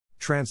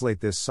Translate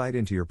this site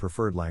into your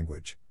preferred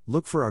language.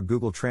 Look for our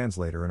Google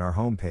Translator in our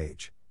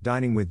homepage,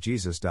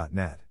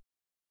 diningwithjesus.net.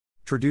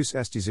 Traduce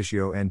este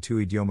sitio en tu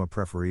idioma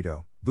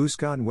preferido.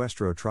 Busca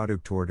nuestro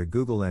traductor de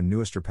Google en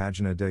nuestra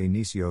página de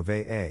inicio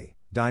va,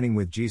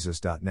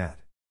 diningwithjesus.net.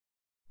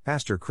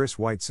 Pastor Chris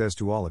White says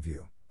to all of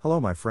you, hello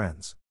my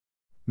friends.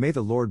 May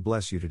the Lord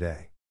bless you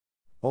today.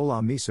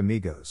 Hola mis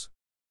amigos.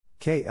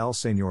 Que el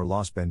Señor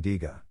los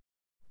bendiga.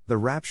 The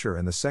rapture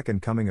and the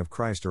second coming of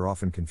Christ are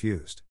often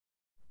confused.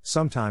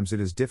 Sometimes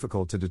it is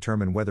difficult to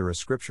determine whether a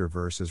scripture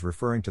verse is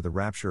referring to the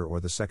rapture or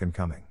the second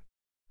coming.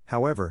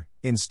 However,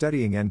 in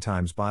studying end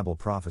times Bible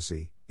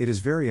prophecy, it is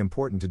very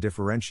important to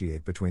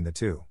differentiate between the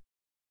two.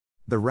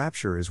 The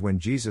rapture is when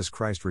Jesus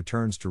Christ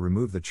returns to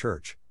remove the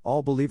church,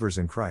 all believers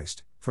in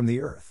Christ, from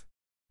the earth.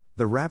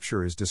 The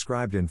rapture is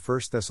described in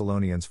 1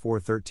 Thessalonians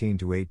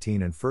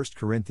 4:13-18 and 1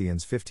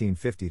 Corinthians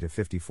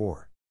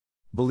 15:50-54.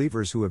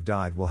 Believers who have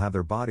died will have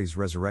their bodies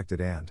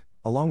resurrected and,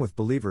 along with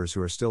believers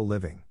who are still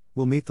living,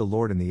 will meet the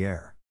Lord in the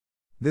air.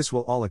 This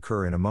will all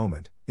occur in a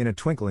moment, in a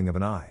twinkling of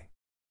an eye.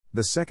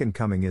 The second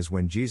coming is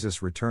when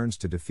Jesus returns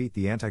to defeat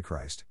the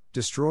Antichrist,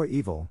 destroy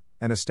evil,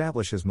 and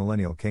establish his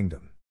millennial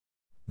kingdom.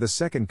 The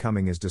second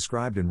coming is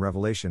described in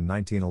Revelation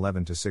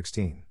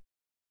 19:11-16.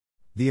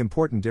 The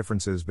important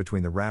differences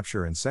between the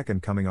rapture and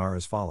second coming are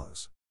as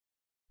follows.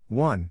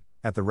 1.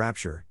 At the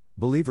rapture,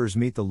 believers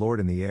meet the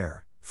Lord in the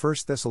air,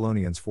 1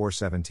 Thessalonians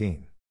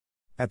 4:17.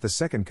 At the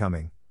second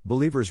coming,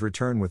 believers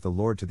return with the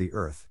Lord to the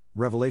earth,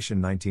 Revelation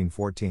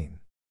 19:14.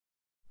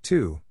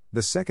 2.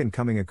 The second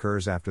coming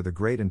occurs after the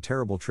great and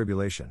terrible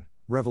tribulation,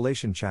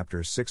 Revelation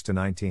chapters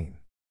 6-19.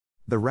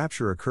 The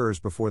rapture occurs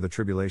before the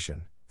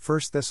tribulation,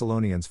 1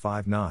 Thessalonians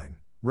 5:9,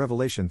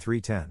 Revelation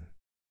 3:10.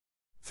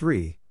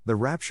 3. The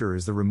rapture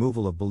is the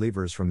removal of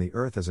believers from the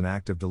earth as an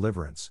act of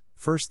deliverance,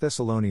 1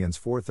 Thessalonians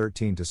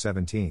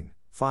 4:13-17,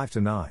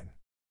 5-9.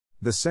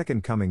 The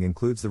second coming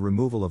includes the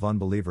removal of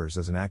unbelievers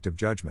as an act of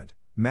judgment,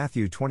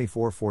 Matthew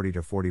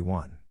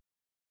 24:40-41.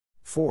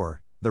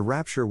 4. The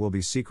rapture will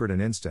be secret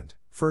and instant,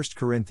 1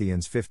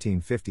 Corinthians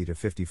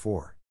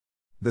 15:50-54.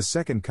 The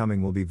second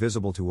coming will be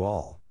visible to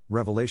all,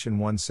 Revelation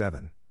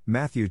 1:7,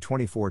 Matthew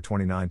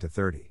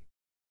 24:29-30.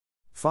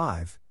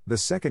 5. The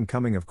second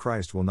coming of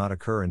Christ will not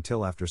occur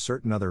until after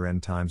certain other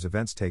end times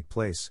events take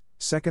place,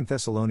 2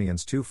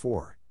 Thessalonians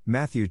 2:4,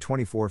 Matthew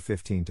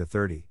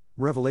 24:15-30,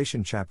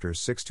 Revelation chapters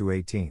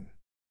 6-18.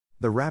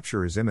 The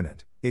rapture is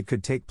imminent, it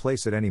could take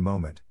place at any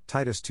moment,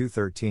 Titus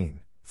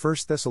 2:13,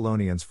 1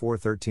 Thessalonians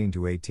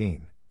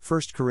 4:13-18,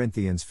 1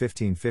 Corinthians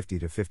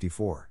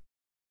 15:50-54.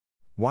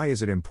 Why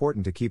is it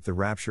important to keep the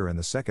rapture and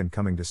the second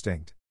coming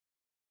distinct?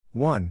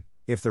 1.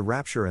 If the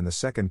rapture and the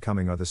second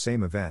coming are the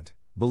same event,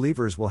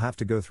 believers will have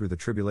to go through the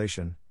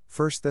tribulation,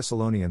 1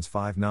 Thessalonians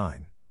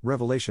 5:9,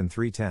 Revelation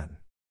 3:10.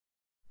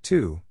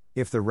 2.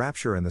 If the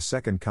rapture and the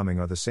second coming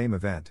are the same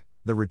event,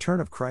 the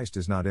return of Christ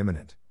is not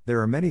imminent, there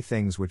are many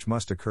things which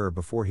must occur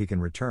before he can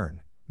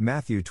return,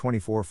 Matthew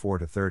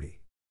 24:4-30.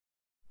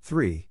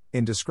 3.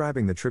 In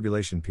describing the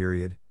tribulation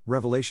period,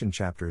 Revelation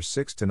chapters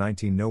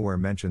 6-19 nowhere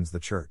mentions the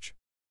church.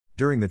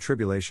 During the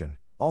tribulation,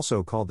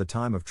 also called the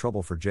time of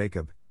trouble for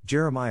Jacob,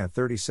 Jeremiah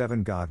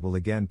 37, God will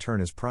again turn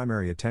his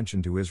primary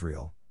attention to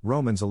Israel,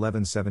 Romans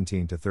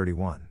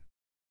 11:17-31.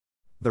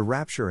 The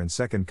rapture and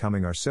second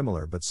coming are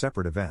similar but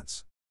separate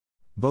events.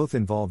 Both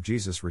involve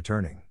Jesus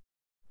returning.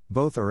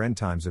 Both are end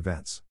times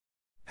events.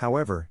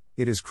 However,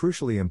 it is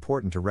crucially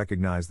important to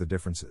recognize the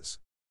differences.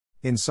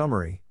 In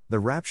summary, the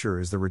rapture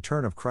is the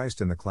return of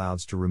Christ in the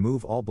clouds to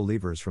remove all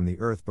believers from the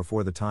earth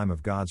before the time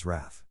of God's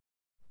wrath.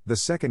 The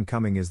second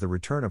coming is the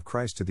return of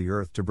Christ to the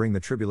earth to bring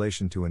the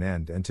tribulation to an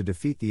end and to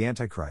defeat the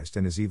Antichrist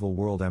and his evil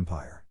world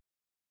empire.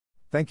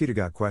 Thank you to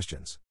Got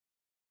Questions.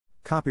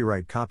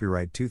 Copyright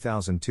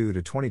 2002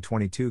 to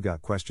 2022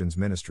 Got Questions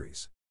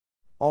Ministries.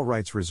 All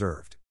rights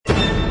reserved.